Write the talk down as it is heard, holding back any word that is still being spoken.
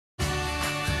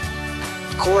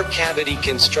Core cavity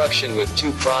construction with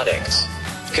 2 products.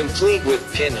 Complete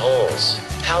with pin holes,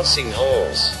 housing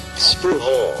holes, sprue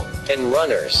hole, and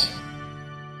runners.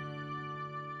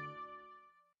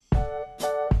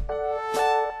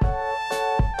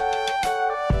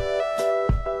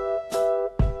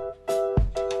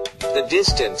 The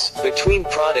distance between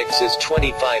products is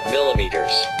 25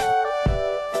 millimeters.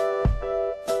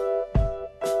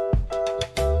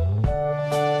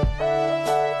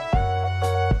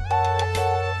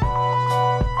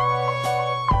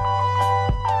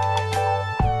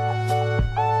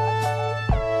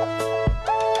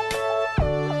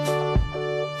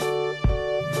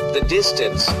 The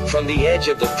distance from the edge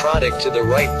of the product to the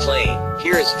right plane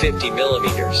here is 50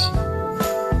 millimeters.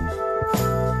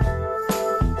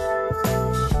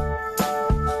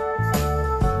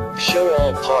 Show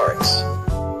all parts.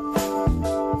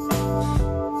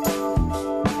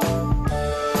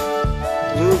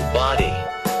 Move body.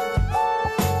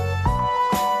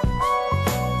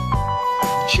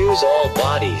 Choose all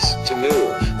bodies to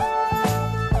move.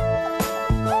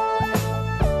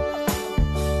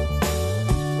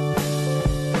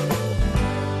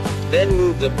 Then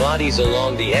move the bodies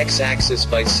along the x-axis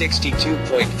by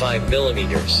 62.5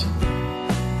 millimeters.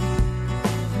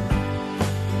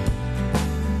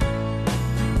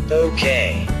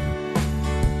 OK.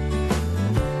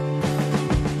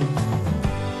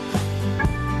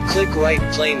 Click right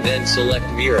plane, then select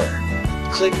mirror.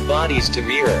 Click bodies to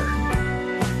mirror.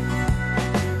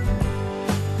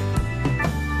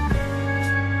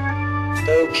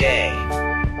 OK.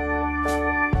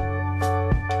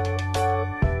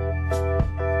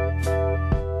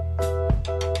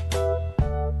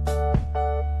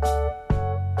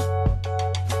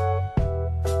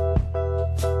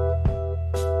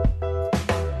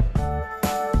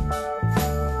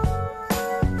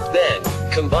 Then,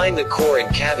 combine the core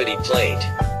and cavity plate.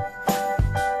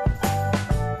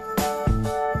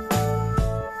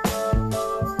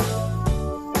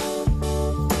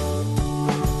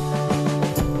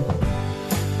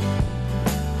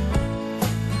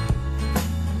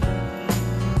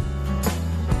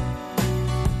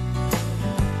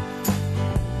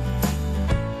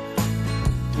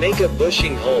 Make a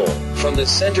bushing hole from the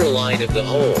center line of the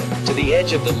hole to the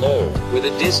edge of the mold with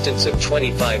a distance of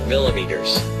 25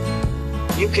 millimeters.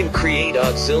 You can create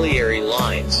auxiliary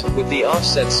lines with the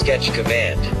offset sketch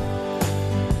command.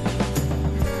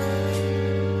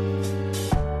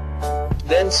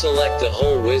 Then select the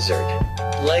hole wizard.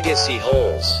 Legacy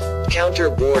holes. Counter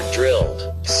bored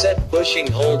drilled. Set bushing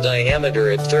hole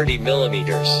diameter at 30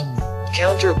 millimeters.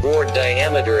 Counter bored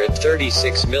diameter at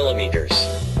 36 millimeters.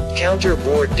 Counter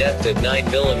bored depth at 9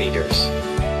 millimeters.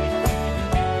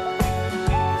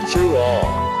 Through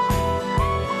all.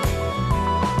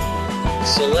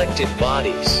 Selected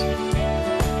bodies.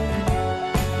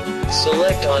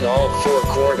 Select on all 4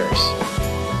 corners.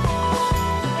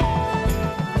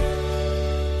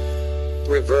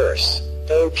 Reverse.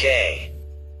 OK.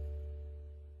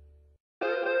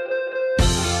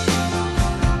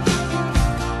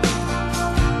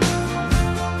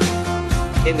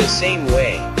 In the same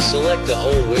way, select the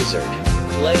hole wizard.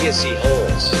 Legacy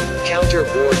holes. Counter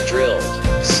bored drilled.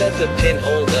 Set the pin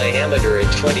hole diameter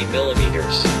at 20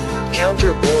 millimeters.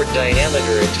 Counter bored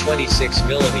diameter at 26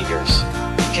 millimeters.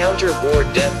 Counter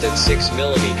bored depth at 6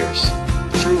 millimeters.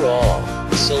 Through all.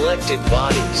 Selected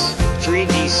bodies.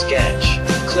 3D sketch.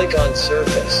 Click on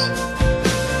surface.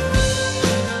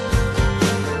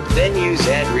 Then use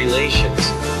add relations.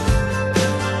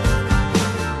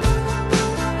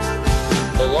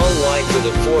 A long line for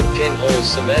the 4 pin holes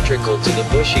symmetrical to the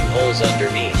bushing holes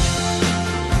underneath.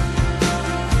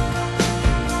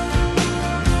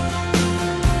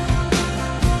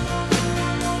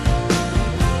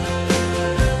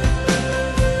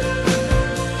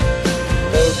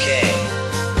 OK.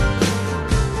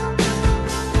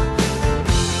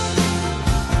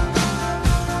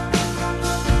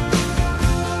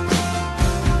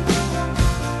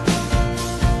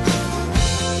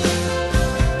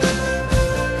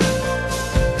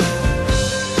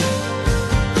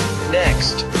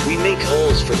 Next, we make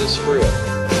holes for the sprue.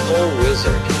 Hole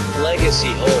wizard.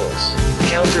 Legacy holes.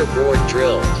 Counter bored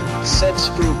drilled. Set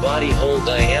sprue body hole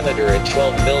diameter at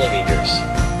 12 millimeters.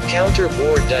 Counter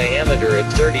bored diameter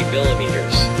at 30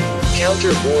 millimeters.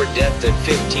 Counter bored depth at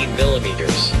 15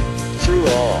 millimeters. Through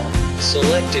all.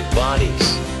 Selected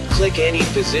bodies. Click any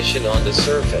position on the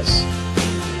surface.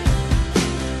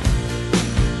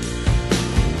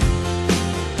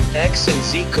 X and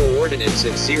Z coordinates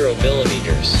at 0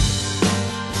 millimeters.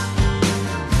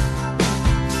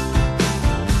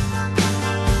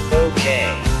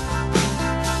 OK.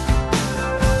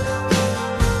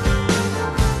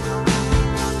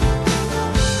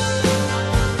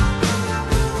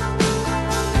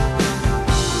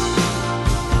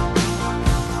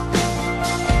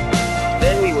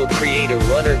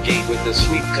 runner gate with the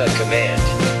sweep cut command.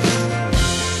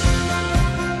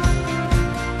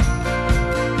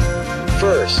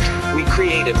 First, we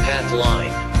create a path line.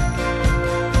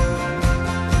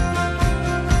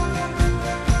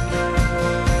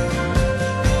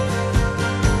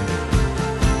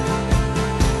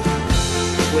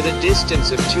 With a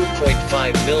distance of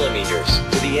 2.5 millimeters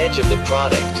to the edge of the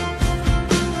product.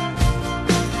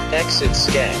 Exit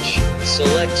sketch.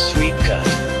 Select sweep cut.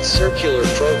 Circular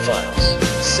profiles.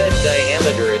 Set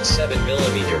diameter at 7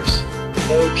 millimeters.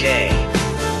 OK.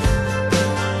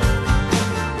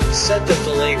 Set the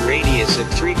fillet radius at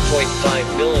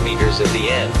 3.5 millimeters at the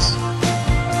ends.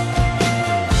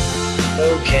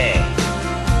 OK.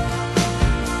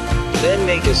 Then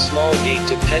make a small gate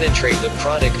to penetrate the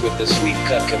product with the sweep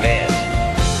cut command.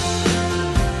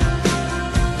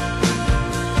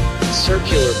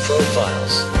 Circular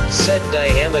profiles. Set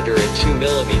diameter at 2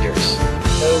 millimeters.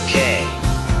 OK.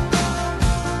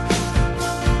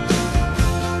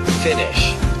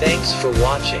 Finish. Thanks for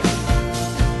watching.